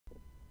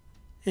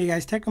Hey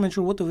guys, Tech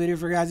Mentor with the video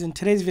for guys. In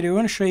today's video, I'm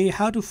going to show you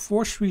how to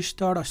force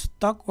restart a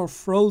stuck or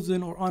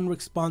frozen or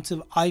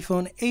unresponsive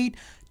iPhone 8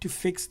 to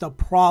fix the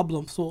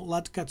problem. So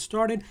let's get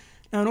started.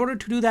 Now in order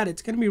to do that,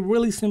 it's going to be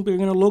really simple.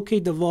 You're going to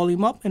locate the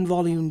volume up and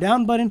volume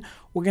down button.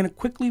 We're going to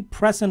quickly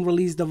press and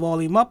release the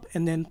volume up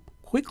and then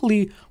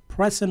quickly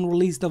press and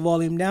release the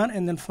volume down,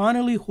 and then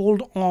finally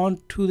hold on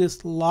to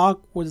this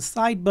lock or the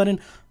side button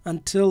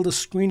until the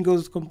screen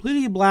goes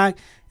completely black.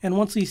 And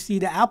once you see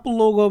the Apple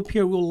logo up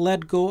here, we'll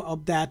let go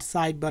of that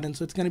side button.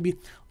 So it's going to be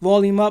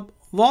volume up,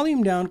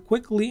 volume down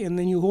quickly, and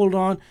then you hold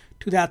on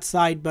to that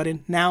side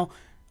button. Now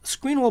the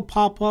screen will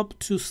pop up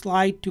to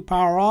slide to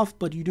power off,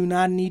 but you do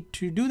not need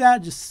to do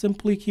that. Just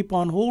simply keep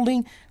on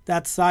holding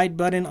that side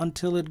button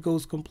until it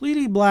goes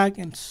completely black,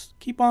 and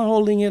keep on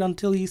holding it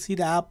until you see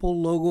the Apple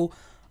logo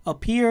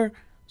appear.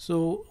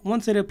 So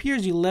once it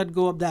appears, you let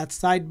go of that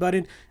side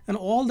button, and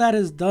all that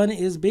is done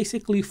is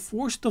basically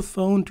force the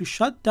phone to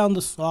shut down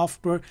the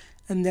software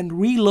and then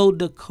reload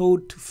the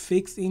code to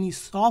fix any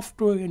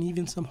software and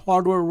even some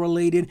hardware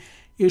related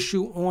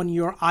issue on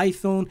your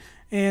iPhone.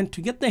 And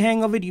to get the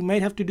hang of it, you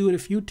might have to do it a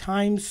few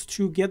times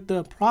to get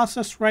the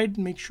process right.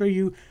 Make sure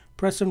you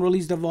press and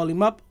release the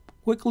volume up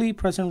quickly,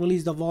 press and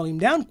release the volume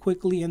down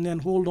quickly, and then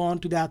hold on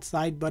to that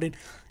side button.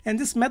 And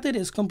this method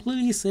is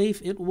completely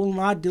safe. It will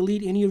not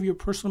delete any of your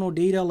personal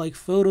data like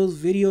photos,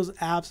 videos,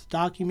 apps,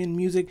 document,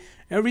 music.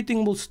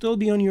 Everything will still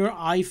be on your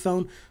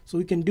iPhone. So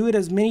you can do it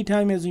as many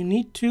times as you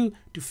need to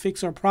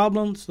fix our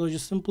problem. So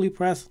just simply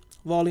press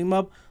volume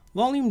up,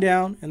 volume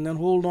down, and then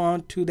hold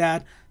on to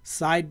that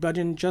side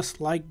button just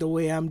like the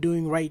way I'm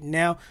doing right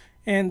now.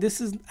 And this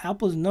is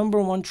Apple's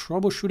 #1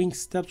 troubleshooting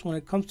steps when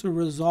it comes to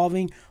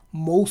resolving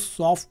most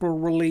software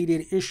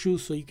related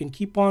issues. So you can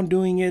keep on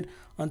doing it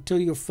until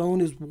your phone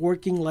is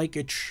working like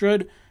it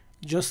should,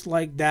 just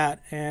like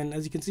that. And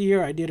as you can see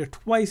here, I did it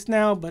twice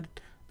now, but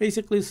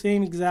basically the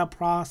same exact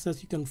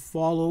process you can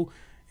follow.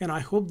 And I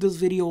hope this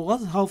video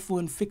was helpful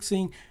in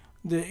fixing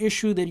the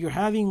issue that you're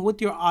having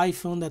with your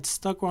iPhone that's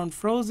stuck or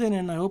unfrozen,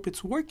 and I hope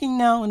it's working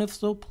now. And if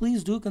so,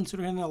 please do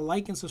consider hitting the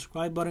like and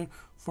subscribe button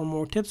for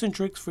more tips and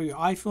tricks for your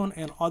iPhone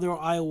and other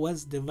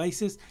iOS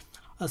devices.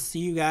 I'll see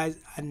you guys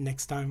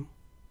next time.